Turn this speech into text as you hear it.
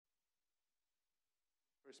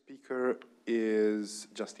First speaker is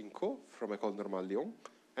Justin Ko from École Normale Lyon,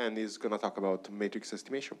 and he's going to talk about matrix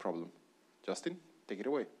estimation problem. Justin, take it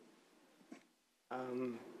away.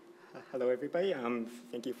 Hello, everybody.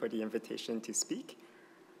 Thank you for the invitation to speak.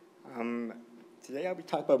 Today I'll be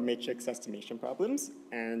talking about matrix estimation problems,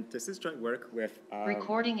 and this is joint work with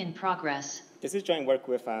recording in progress. This is joint work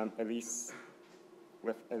with Elise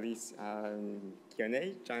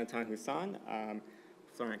Guionnet, Jonathan Husson,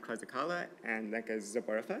 Florent Krasakala, and Lenka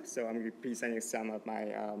Zaborova. So I'm going to be presenting some of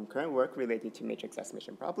my current work related to matrix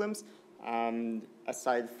estimation problems.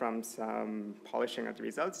 Aside from some polishing of the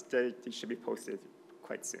results, they should be posted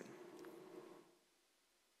quite soon.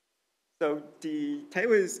 So the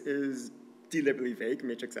title is deliberately vague,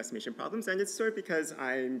 matrix estimation problems, and it's sort of because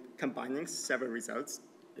I'm combining several results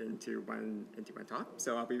into one talk.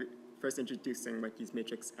 So I'll be first introducing what these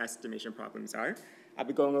matrix estimation problems are. I'll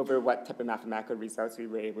be going over what type of mathematical results we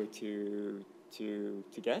were able to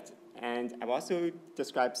get, and I've also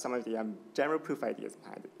described some of the general proof ideas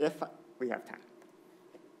behind it, if we have time.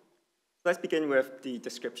 Let's begin with the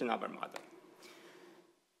description of our model.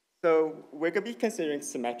 So we're going to be considering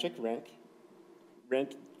symmetric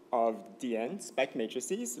rank of Dn spec'd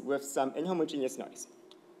matrices with some inhomogeneous noise.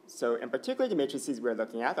 So in particular, the matrices we're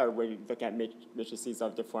looking at we're looking at matrices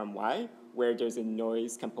of the form Y, where there's a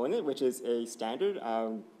noise component, which is a standard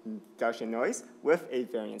Gaussian noise with a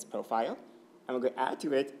variance profile. And we're going to add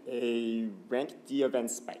to it a rank D of n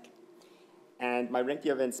spike. And my rank D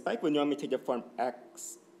of n spike would normally take the form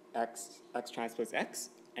x transpose x.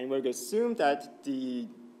 And we're going to assume that the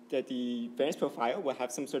variance profile will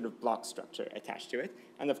have some sort of block structure attached to it.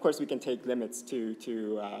 And of course, we can take limits to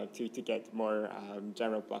get more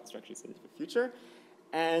general block structures into the future.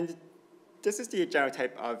 And this is the general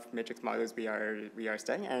type of matrix models we are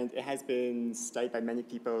studying, and it has been studied by many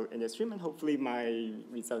people in this room, and hopefully my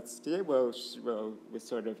results today will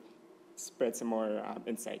sort of spread some more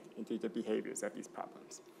insight into the behaviors of these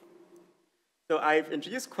problems. So I've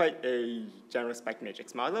introduced quite a general spec'd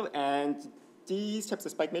matrix model, and these types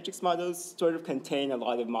of spec'd matrix models sort of contain a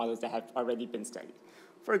lot of models that have already been studied.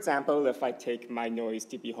 For example, if I take my noise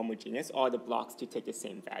to be homogeneous, all the blocks to take the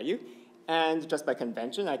same value, and just by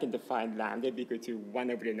convention, I can define lambda be equal to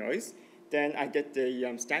 1 over the noise, then I get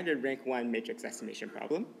the standard rank 1 matrix estimation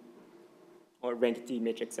problem, or rank D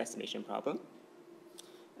matrix estimation problem.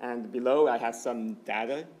 And below, I have some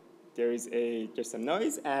data. There's some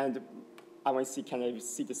noise, and I want to see, can I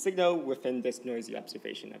see the signal within this noisy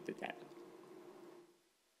observation of the data?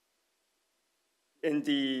 In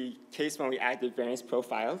the case when we add the variance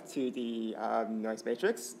profile to the noise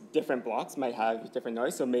matrix, different blocks might have different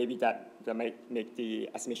noise, so maybe that might make the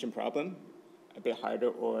estimation problem a bit harder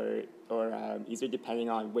or easier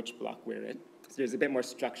depending on which block we're in. So there's a bit more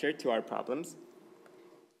structure to our problems.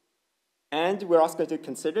 And we're also going to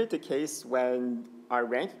consider the case when our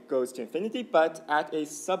rank goes to infinity, but at a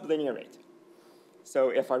sublinear rate. So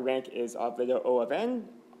if our rank is of the O of n,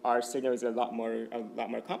 our signal is a lot more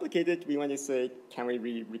complicated. We want to say, can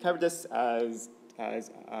we recover this as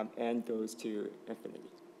n goes to infinity?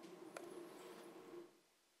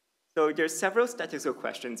 So there's several statistical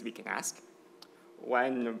questions we can ask.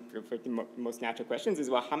 One of the most natural questions is,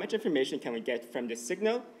 well, how much information can we get from the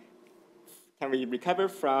signal? Can we recover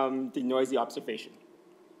from the noisy observation?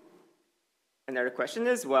 Another question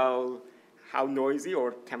is, well, how noisy,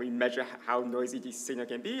 or can we measure how noisy the signal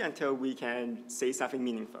can be until we can say something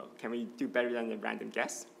meaningful? Can we do better than a random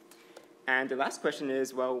guess? And the last question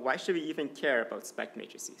is, well, why should we even care about spec'd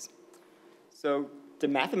matrices? So the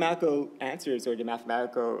mathematical answers, or the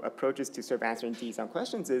mathematical approaches to sort of answering these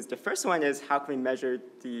questions is, the first one is, how can we measure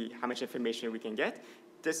how much information we can get?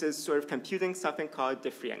 This is sort of computing something called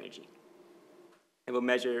the free energy. It will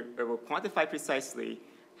quantify precisely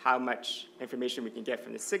how much information we can get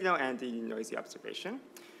from the signal and the noisy observation.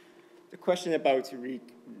 The question about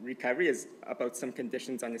recovery is about some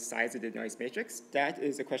conditions on the size of the noise matrix. That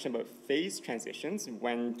is a question about phase transitions.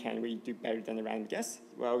 When can we do better than a random guess?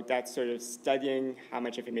 Well, that's sort of studying how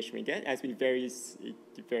much information we get as we vary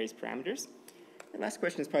various parameters. The last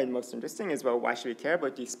question is probably the most interesting as well. Why should we care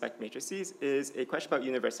about these spec'd matrices? Is a question about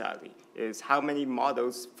universality. Is how many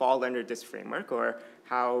models fall under this framework, or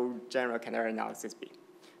how general can our analysis be?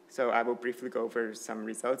 So I will briefly go over some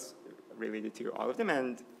results related to all of them,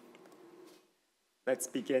 and let's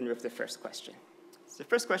begin with the first question. So the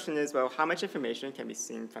first question is, well, how much information can be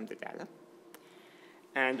seen from the data?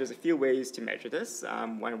 And there's a few ways to measure this.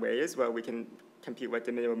 One way is, well, we can compute what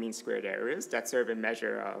the minimal mean squared error is. That's sort of a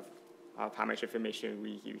measure of how much information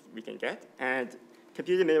we can get. And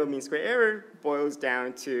computing minimal mean squared error boils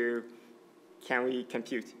down to, can we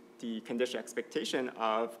compute the conditional expectation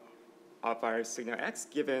of of our signal x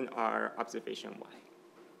given our observation y.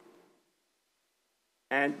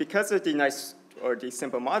 And because of the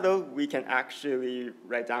simple model, we can actually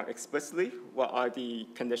write down explicitly what all the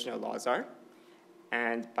conditional laws are.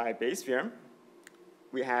 And by Bayes' theorem,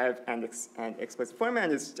 we have an explicit form,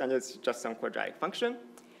 and it's just some quadratic function.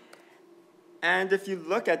 And if you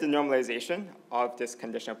look at the normalization of this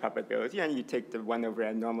conditional probability, and you take the 1 over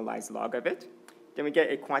a normalized log of it, then we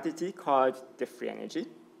get a quantity called the free energy.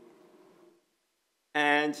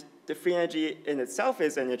 And the free energy in itself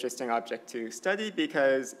is an interesting object to study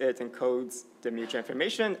because it encodes the mutual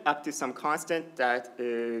information up to some constant that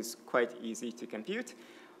is quite easy to compute.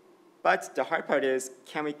 But the hard part is,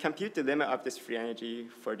 can we compute the limit of this free energy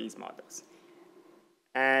for these models?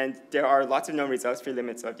 And there are lots of known results for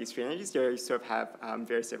limits of these free energies. They sort of have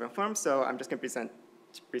various different forms. So I'm just going to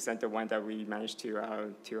present the one that we managed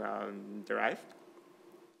to derive.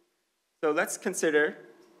 So let's consider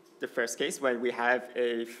the first case when we have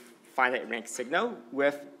a finite rank signal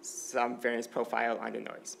with some variance profile on the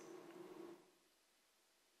noise.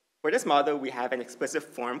 For this model, we have an explicit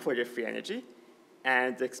form for the free energy.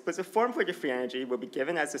 And the explicit form for the free energy will be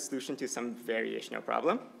given as a solution to some variational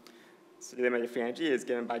problem. So the limit of free energy is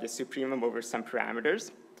given by the supremum over some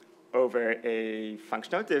parameters over a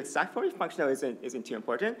functional. The exact form of functional isn't too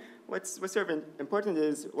important. What's sort of important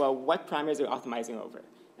is, well, what parameters are we optimizing over?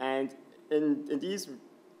 And in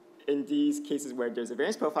these cases where there's a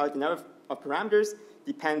variance profile, the number of parameters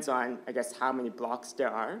depends on, I guess, how many blocks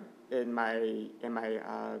there are in my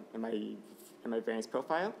variance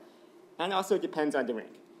profile, and also depends on the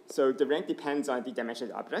rank. So the rank depends on the dimension of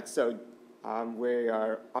the object. So we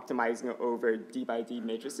are optimizing over d by d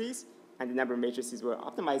matrices, and the number of matrices we're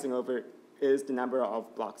optimizing over is the number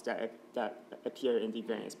of blocks that appear in the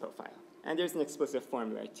variance profile. And there's an explicit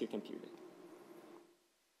formula to compute it.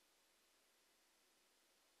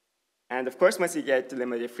 And of course, once you get the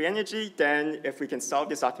limit of free energy, then if we can solve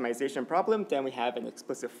this optimization problem, then we have an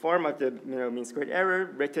explicit form of the minimal mean squared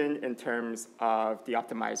error written in terms of the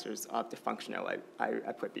optimizers of the functional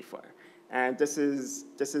I put before. And this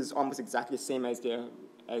is almost exactly the same as the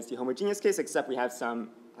homogeneous case, except we have some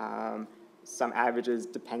averages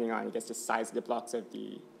depending on, I guess, the size of the blocks of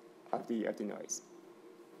the noise.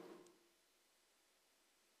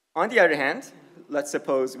 On the other hand, let's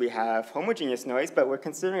suppose we have homogeneous noise, but we're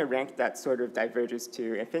considering a rank that sort of diverges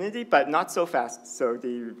to infinity, but not so fast. So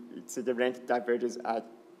the rank diverges at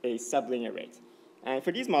a sublinear rate. And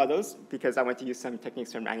for these models, because I want to use some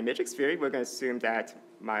techniques from random matrix theory, we're going to assume that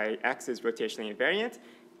my x is rotationally invariant.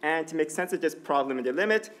 And to make sense of this problem in the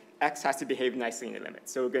limit, x has to behave nicely in the limit.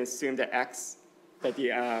 So we're going to assume that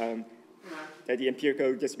that the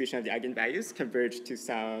empirical distribution of the eigenvalues converge to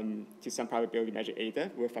some probability measure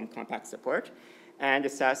eta with compact support, and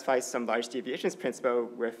it satisfies some large deviations principle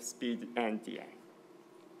with speed and dn.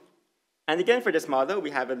 And again, for this model,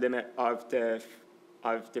 we have a limit of the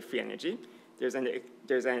free energy. There's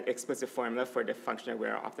an explicit formula for the function that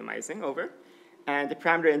we're optimizing over, and the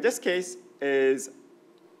parameter in this case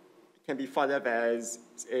can be thought of as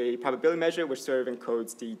a probability measure which sort of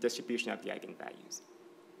encodes the distribution of the eigenvalues.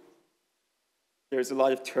 There's a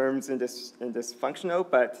lot of terms in this functional,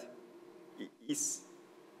 but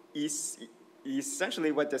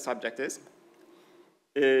essentially what this object is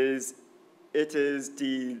it is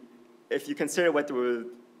if you consider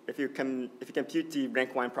if you compute the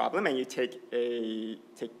rank 1 problem and you take the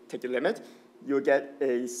limit, you'll get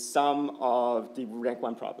a sum of the rank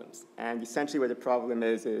 1 problems. And essentially what the problem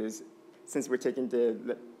is since we're taking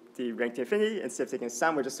the rank to infinity, instead of taking a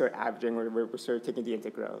sum, we're just sort of averaging, or we're sort of taking the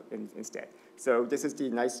integral instead. So this is the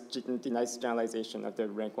nice generalization of the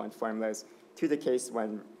rank 1 formulas to the case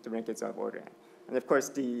when the rank is of order n. And of course,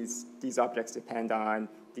 these objects depend on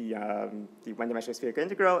the one-dimensional spherical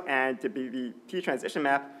integral and the BBP transition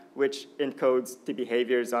map, which encodes the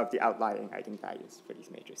behaviors of the outlying eigenvalues for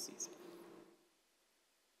these matrices.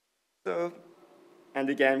 So, and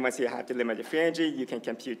again, once you have the limit of free energy, you can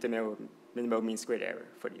compute the minimal mean squared error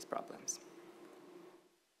for these problems.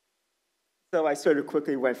 So I sort of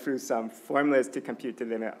quickly went through some formulas to compute the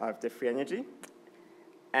limit of the free energy.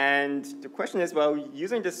 And the question is, well,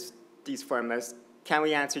 using these formulas, can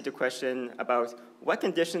we answer the question about what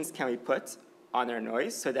conditions can we put on our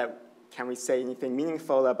noise so that can we say anything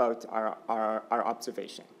meaningful about our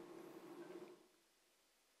observation?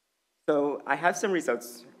 So I have some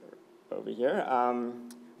results over here.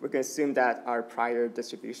 We're going to assume that our prior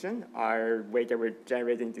distribution, our way that we're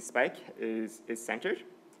generating the spike, is centered.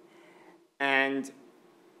 And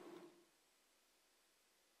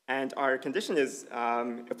our condition is,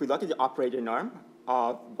 if we look at the operator norm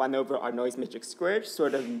of 1 over our noise matrix squared,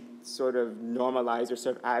 sort of normalized or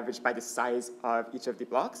sort of averaged by the size of each of the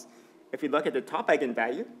blocks. If we look at the top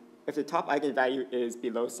eigenvalue, if the top eigenvalue is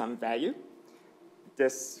below some value,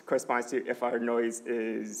 this corresponds to if our noise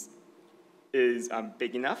is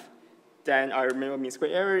big enough, then our minimum mean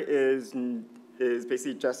square error is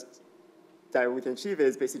basically just, that we can achieve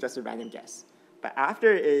is basically just a random guess. But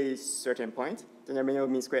after a certain point, then our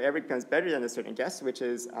minimum mean square error becomes better than a certain guess, which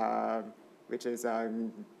is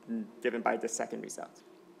given by the second result.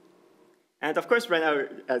 And of course, right now,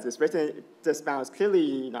 as it's written, this bound is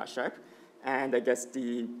clearly not sharp. And I guess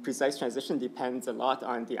the precise transition depends a lot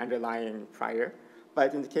on the underlying prior.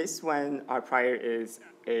 But in the case when our prior is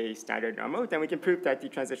a standard normal, then we can prove that the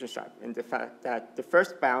transition is sharp, and the fact that the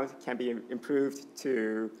first bound can be improved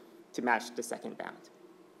to match the second bound.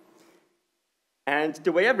 And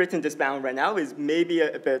the way I've written this bound right now is maybe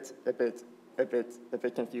a bit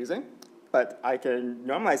confusing, but I can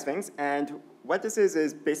normalize things. And what this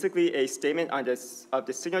is basically a statement on this of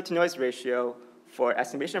the signal-to-noise ratio for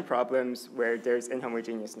estimation problems where there's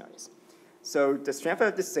inhomogeneous noise. So the strength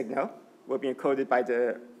of the signal will be encoded by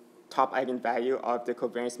the top eigenvalue of the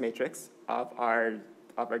covariance matrix of our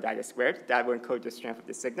data squared. That will encode the strength of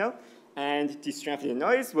the signal. And the strength of the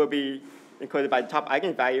noise will be encoded by the top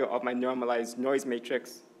eigenvalue of my normalized noise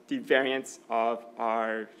matrix, the variance of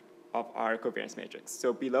our covariance matrix.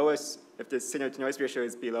 So below us, if the signal-to-noise ratio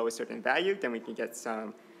is below a certain value, then we can get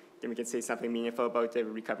then we can say something meaningful about the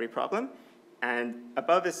recovery problem. And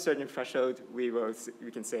above a certain threshold, we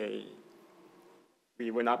can say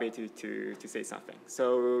we will not be able to say something.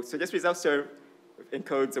 So this result sort of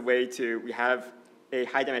encodes a way we have a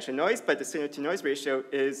high-dimensional noise, but the signal-to-noise ratio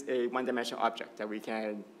is a one-dimensional object that we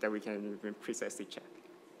can precisely check.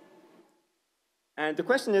 And the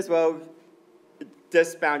question is, well,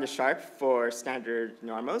 this bound is sharp for standard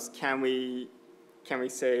normals. Can we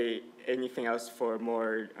say anything else for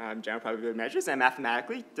more general probability measures? And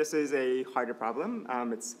mathematically, this is a harder problem.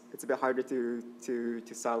 It's a bit harder to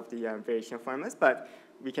solve the variational formulas, but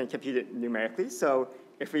we can compute it numerically. So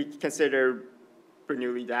if we consider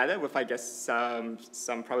Bernoulli data with, I guess,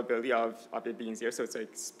 some probability of it being 0, so it's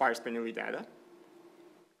like sparse Bernoulli data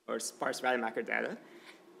or sparse Rademacher data,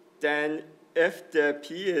 then if the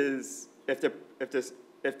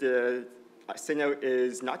signal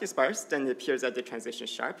is not sparse, then it appears that the transition is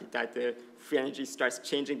sharp, that the free energy starts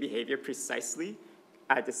changing behavior precisely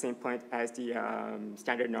at the same point as the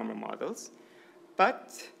standard normal models.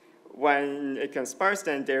 But when it becomes sparse,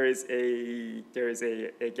 then there is a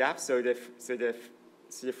gap, so the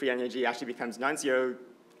free energy actually becomes non-zero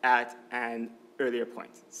at an earlier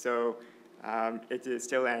point. So it is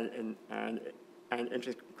still an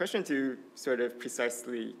interesting question to sort of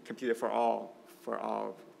precisely compute it for all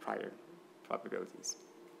prior probabilities.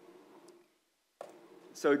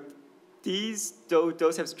 So those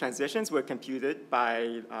types of transitions were computed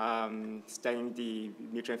by studying the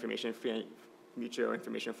mutual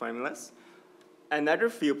information formulas. Another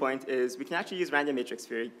viewpoint is we can actually use random matrix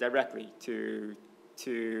theory directly to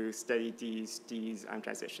study these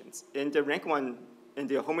transitions. In the rank 1, in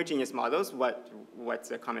the homogeneous models,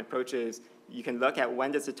 what's a common approach is you can look at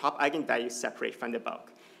when does the top eigenvalue separate from the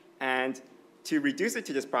bulk. And to reduce it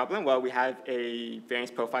to this problem, well, we have a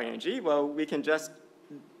variance profile energy. Well, we could just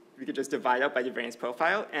divide out by the variance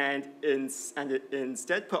profile and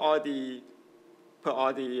instead put all the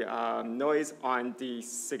noise on the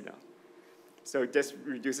signal. So this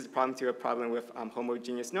reduces the problem to a problem with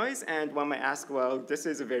homogeneous noise. And one might ask, well, this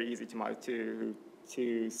is a very easy model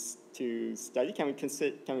to study. Can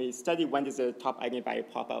we study when does the top eigenvalue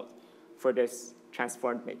pop out for this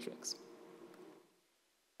transformed matrix?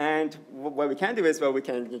 And what we can do is, well, we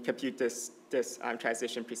can compute this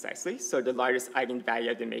transition precisely. So the largest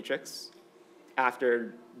eigenvalue of the matrix,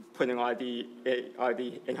 after putting all the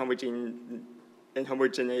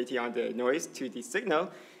inhomogeneity on the noise to the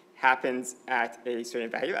signal, happens at a certain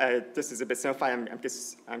value. This is a bit simplified.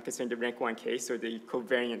 I'm considering the rank 1 case, so the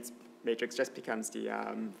covariance matrix just becomes the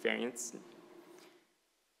variance.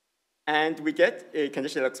 And we get a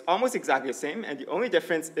condition that looks almost exactly the same, and the only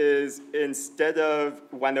difference is instead of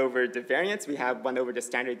 1 over the variance, we have 1 over the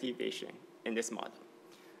standard deviation in this model.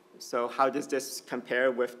 So how does this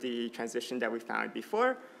compare with the transition that we found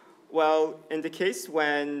before? Well, in the case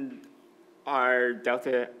when our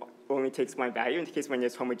delta only takes one value, in the case when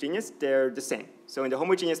it's homogeneous, they're the same. So in the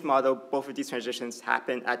homogeneous model, both of these transitions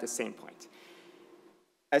happen at the same point.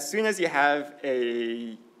 As soon as you have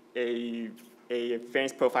a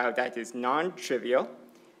variance profile that is non-trivial,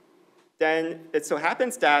 then it so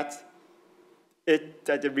happens that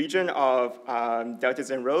the region of deltas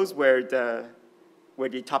and rhos where the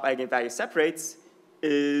top eigenvalue separates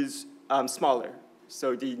is smaller.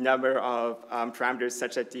 So the number of parameters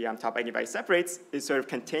such that the top eigenvalue separates is sort of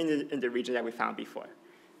contained in the region that we found before.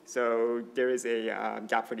 So there is a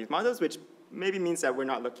gap for these models, which maybe means that we're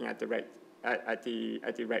not looking at the right at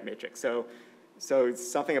the right matrix. So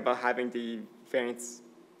something about having the variance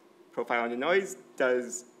profile on the noise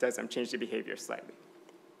does change the behavior slightly.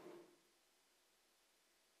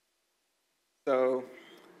 So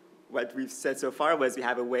what we've said so far was we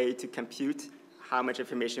have a way to compute how much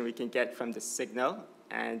information we can get from the signal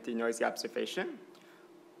and the noisy observation.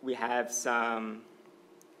 We have some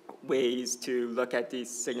ways to look at these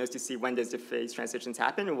signals to see when does the phase transitions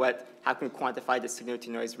happen and how can we quantify the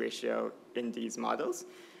signal-to-noise ratio in these models.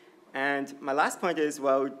 And my last point is,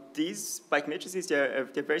 well, these spike matrices, they're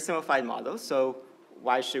very simplified models, so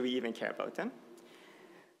why should we even care about them?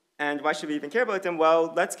 And why should we even care about them?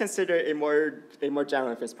 Well, let's consider a more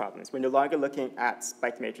general inference problems. We're no longer looking at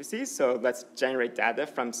spike matrices, so let's generate data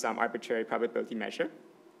from some arbitrary probability measure.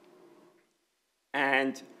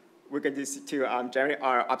 And we're going to generate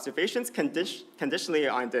our observations conditionally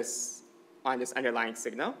on this underlying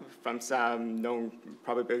signal from some known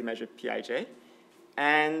probability measure Pij.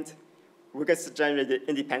 And we're going to generate it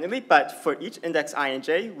independently, but for each index I and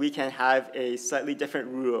j, we can have a slightly different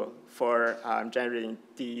rule for generating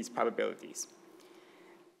these probabilities.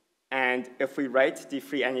 And if we write the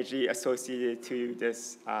free energy associated to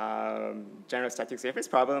this general statistics inference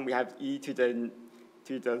problem, we have e to the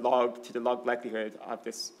log likelihood of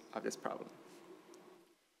this problem.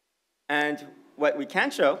 And what we can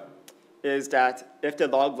show is that if the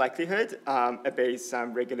log likelihood obeys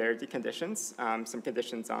some regularity conditions, some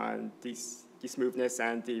conditions on the smoothness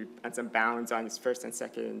and some bounds on its first and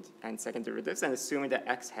second derivatives, and assuming that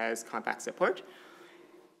x has compact support,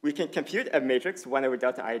 we can compute a matrix 1 over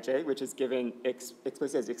delta ij, which is given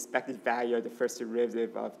explicitly as the expected value of the first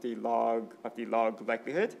derivative of the log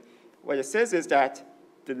likelihood. What it says is that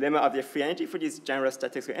the limit of the free energy for these general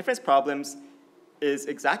statistical inference problems is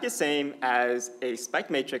exactly the same as a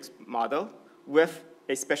spike matrix model with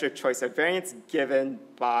a special choice of variance given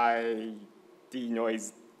by the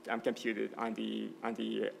noise computed on the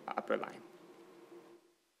upper line.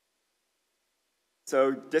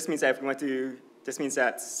 So this means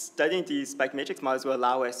that studying these spike matrix models will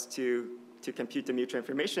allow us to compute the mutual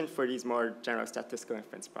information for these more general statistical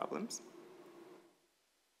inference problems.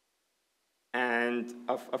 And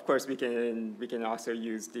of course, we can also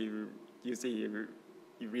use the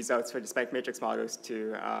results for the spike matrix models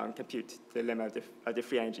to compute the limit of the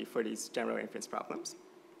free energy for these general inference problems.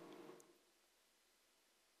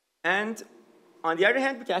 And on the other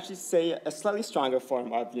hand, we can actually say a slightly stronger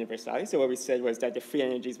form of universality. So what we said was that the free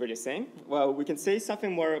energies were the same. Well, we can say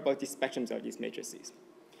something more about the spectrums of these matrices.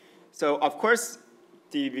 So of course,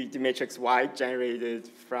 the matrix Y generated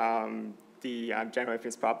from the general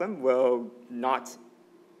inference problem will not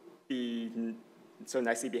be so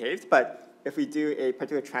nicely behaved, but if we do a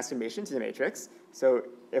particular transformation to the matrix, so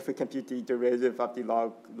if we compute the derivative of the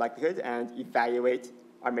log likelihood and evaluate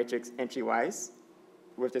our matrix entry-wise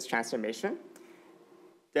with this transformation,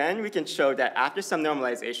 then we can show that after some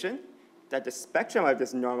normalization, that the spectrum of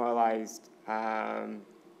this normalized of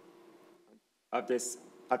this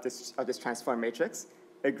transform matrix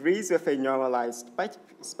agrees with a normalized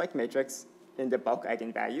spike matrix in the bulk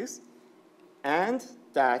eigenvalues, and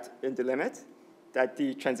that in the limit, that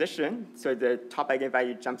the transition, so the top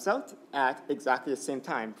eigenvalue jumps out at exactly the same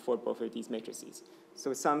time for both of these matrices.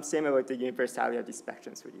 So some similar with the universality of these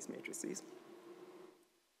spectrums for these matrices.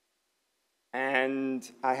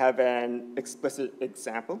 And I have an explicit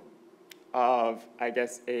example of, I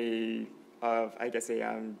guess, a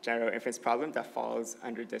general inference problem that falls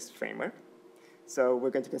under this framework. So we're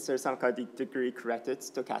going to consider something called the degree-corrected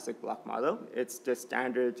stochastic block model. It's the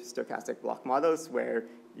standard stochastic block models where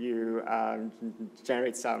you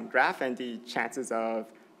generate some graph, and the chances of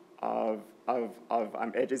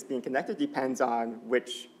edges being connected depends on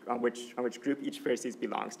which group each vertex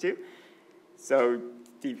belongs to. So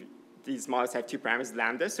these models have two parameters.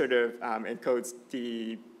 Lambda sort of encodes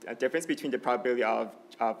the difference between the probability of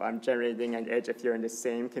generating an edge if you're in the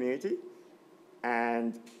same community,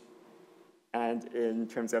 and in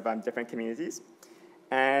terms of different communities.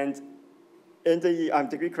 And in the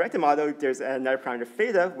degree-corrected model, there's another parameter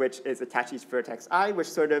theta, which is attached to each vertex I, which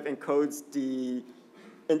sort of encodes the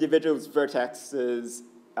individual vertex's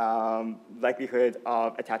likelihood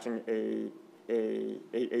of attaching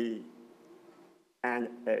an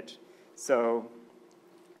edge. So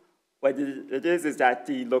what it is that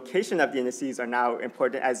the location of the indices are now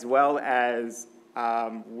important, as well as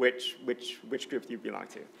which group you belong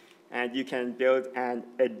to. And you can build an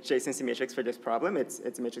adjacency matrix for this problem. It's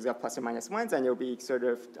a matrix of plus or minus ones, and it'll be sort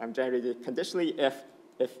of generated conditionally if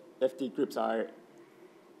the groups are,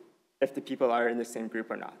 if the people are in the same group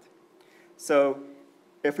or not. So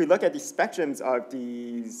if we look at the spectrums of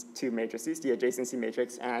these two matrices, the adjacency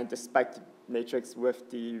matrix and the spike matrix with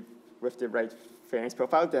the right variance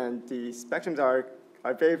profile, then the spectrums are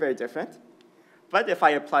very, very different. But if I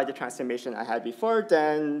apply the transformation I had before,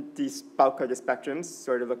 then the bulk of the spectrums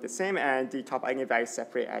sort of look the same, and the top eigenvalues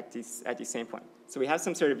separate at the same point. So we have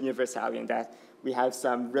some sort of universality in that we have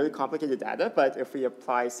some really complicated data, but if we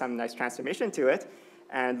apply some nice transformation to it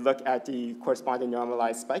and look at the corresponding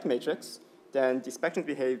normalized spike matrix, then the spectrums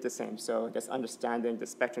behave the same. So I guess understanding the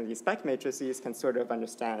spectrum of these spike matrices can sort of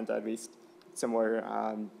understand at least some more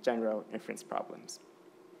general inference problems.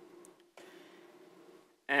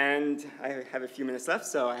 And I have a few minutes left,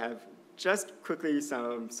 so I have just quickly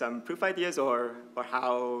some proof ideas or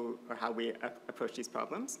how we approach these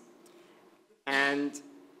problems. And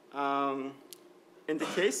in the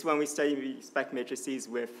case when we study spec matrices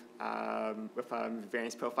with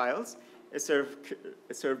variance profiles, it sort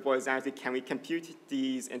of boils down to, can we compute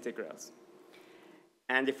these integrals?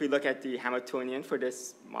 And if we look at the Hamiltonian for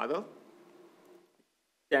this model,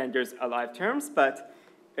 then there's a lot of terms, but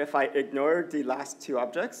if I ignore the last two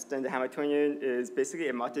objects, then the Hamiltonian is basically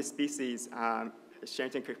a multi-species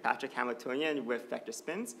Sherrington-Kirkpatrick Hamiltonian with vector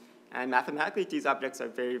spins. And mathematically, these objects are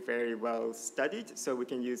very, very well studied. So we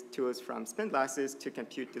can use tools from spin glasses to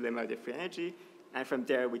compute the limit of the free energy. And from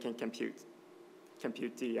there, we can compute the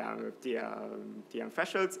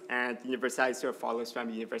thresholds. And the universality sort of follows from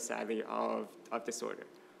the universality of disorder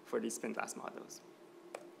for these spin glass models.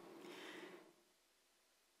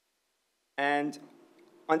 And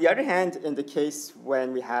on the other hand, in the case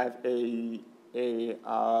when we have a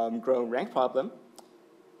growing rank problem,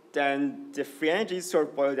 then the free energies sort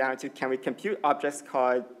of boil down to, can we compute objects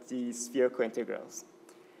called the spherical integrals?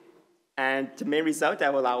 And the main result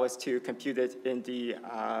that will allow us to compute it in the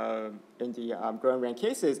growing rank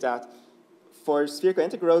case is that for spherical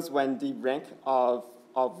integrals, when the rank of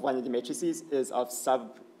one of the matrices is of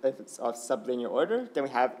sublinear order, then we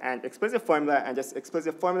have an explicit formula, and this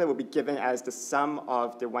explicit formula will be given as the sum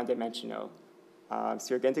of the one-dimensional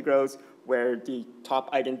spherical integrals, where the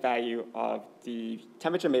top eigenvalue of the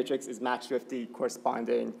temperature matrix is matched with the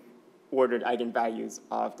corresponding ordered eigenvalues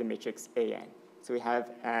of the matrix AN. So we have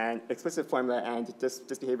an explicit formula, and this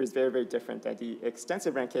behavior is very, very different than the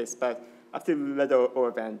extensive rank case, but up to little O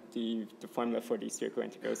of n, the formula for these spherical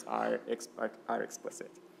integrals are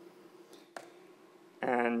explicit.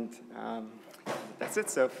 And that's it,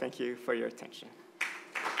 so thank you for your attention.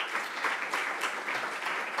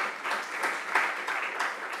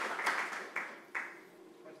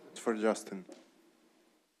 For Justin.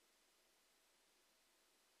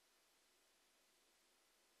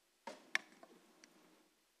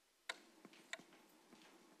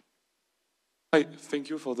 Hi, thank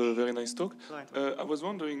you for the very nice talk. I was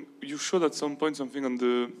wondering, you showed at some point something on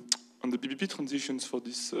the BBP transitions for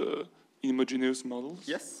these homogeneous models.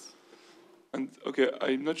 Yes. And okay,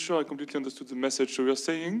 I'm not sure I completely understood the message. So you're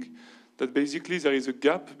saying that basically there is a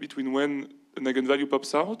gap between when an eigenvalue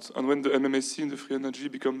pops out and when the MMSC in the free energy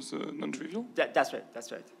becomes non-trivial? That's right,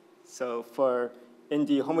 that's right. So in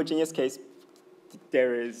the homogeneous case,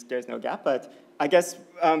 there's no gap, but I guess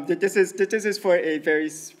this is for a very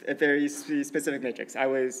specific matrix. I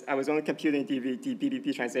was only computing the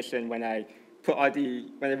BBP transition when I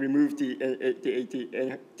removed the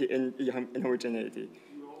inhomogeneity.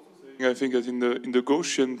 I think that in the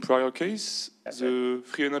Gaussian prior case, the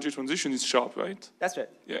free energy transition is sharp, right? That's right.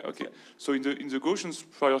 Yeah. Okay. So in the Gaussian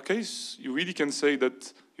prior case, you really can say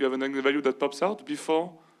that you have an eigenvalue that pops out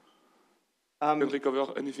before you can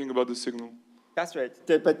recover anything about the signal. That's right.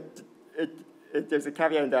 But there's a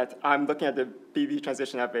caveat in that I'm looking at the BB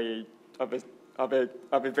transition of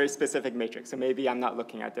a very specific matrix. So maybe I'm not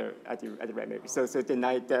looking at the right matrix. So the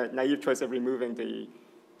naive choice of removing the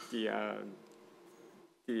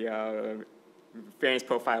variance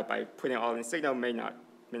profile by putting all in signal may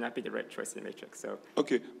not be the right choice in the matrix. So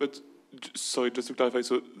okay, but sorry, just to clarify.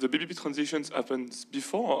 So the BBP transitions happens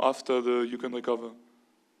before or after you can recover?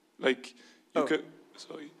 Like you can.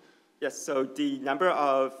 Sorry. Yes. So the number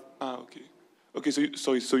of. Okay. Okay.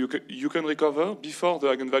 So so you can recover before the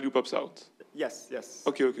eigenvalue pops out. Yes. Yes.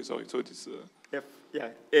 Okay. Sorry. So it is.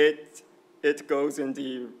 It goes in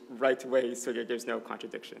the right way so that there's no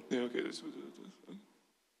contradiction. Yeah. Okay.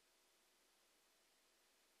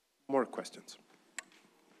 More questions.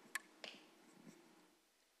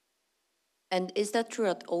 And is that true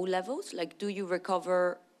at all levels? Like, do you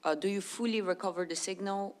fully recover the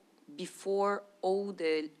signal before all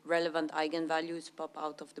the relevant eigenvalues pop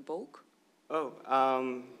out of the bulk? Oh,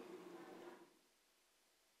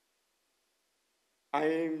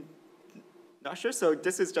 I'm not sure. So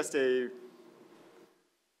this is just a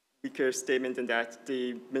weaker statement in that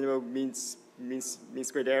the minimum mean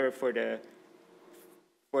squared error for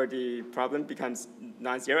the problem becomes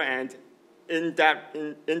non-zero, and in that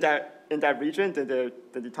region, then the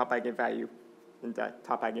top eigenvalue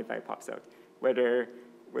pops out. Whether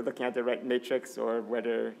we're looking at the right matrix or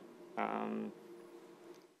whether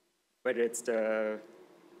it's the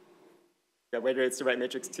right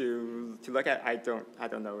matrix to look at, I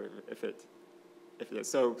don't know if it is.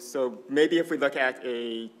 So maybe if we look at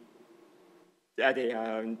a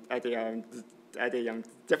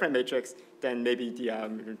different matrix, then maybe the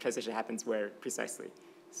transition happens where precisely.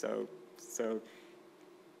 So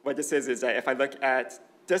what this is that if I look at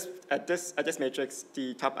this matrix,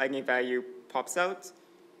 the top eigenvalue pops out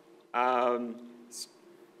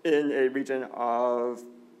in a region of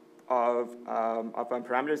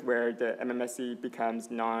parameters where the MMSE becomes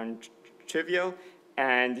non-trivial,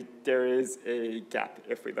 and there is a gap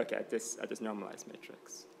if we look at this normalized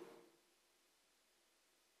matrix.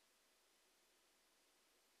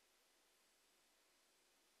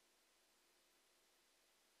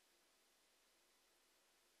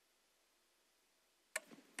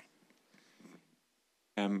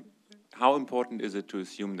 How important is it to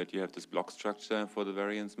assume that you have this block structure for the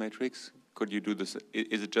variance matrix? Could you do this?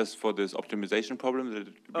 Is it just for this optimization problem that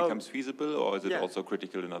it becomes feasible, or is it also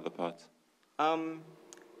critical in other parts?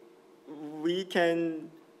 We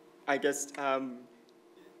can, I guess,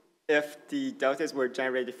 if the deltas were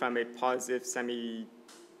generated from a positive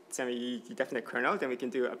semi-definite kernel, then we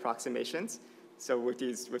can do approximations. So with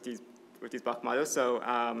these block models, so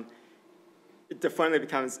the formula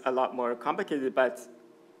becomes a lot more complicated, but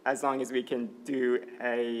as long as we can do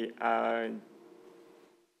a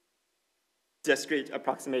discrete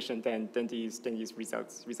approximation, then these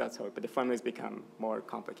results hold. But the formulas become more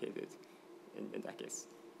complicated in that case.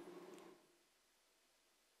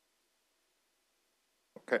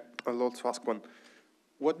 Okay, I'll also ask one.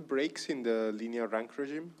 What breaks in the linear rank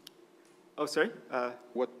regime? Oh, sorry?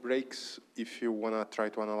 What breaks if you want to try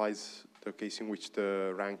to analyze the case in which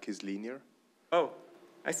the rank is linear? Oh,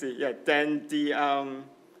 I see. Yeah, then the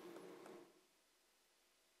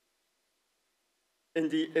in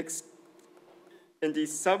the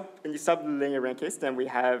sublinear rank case, then we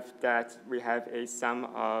have a sum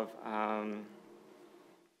of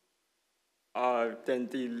then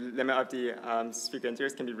the limit of the spherical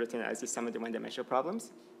integers can be written as the sum of the one-dimensional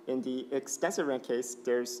problems. In the extensor rank case,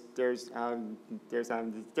 there's different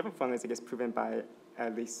formulas, I guess, proven by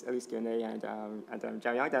at least Guéné and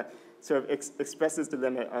Zhao Yang that sort of expresses the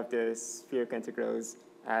limit of the spherical integrals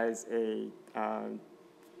as a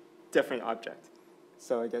different object.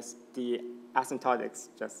 So I guess the asymptotics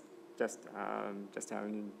just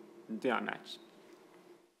do not match.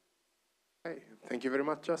 Okay, thank you very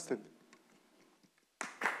much, Justin.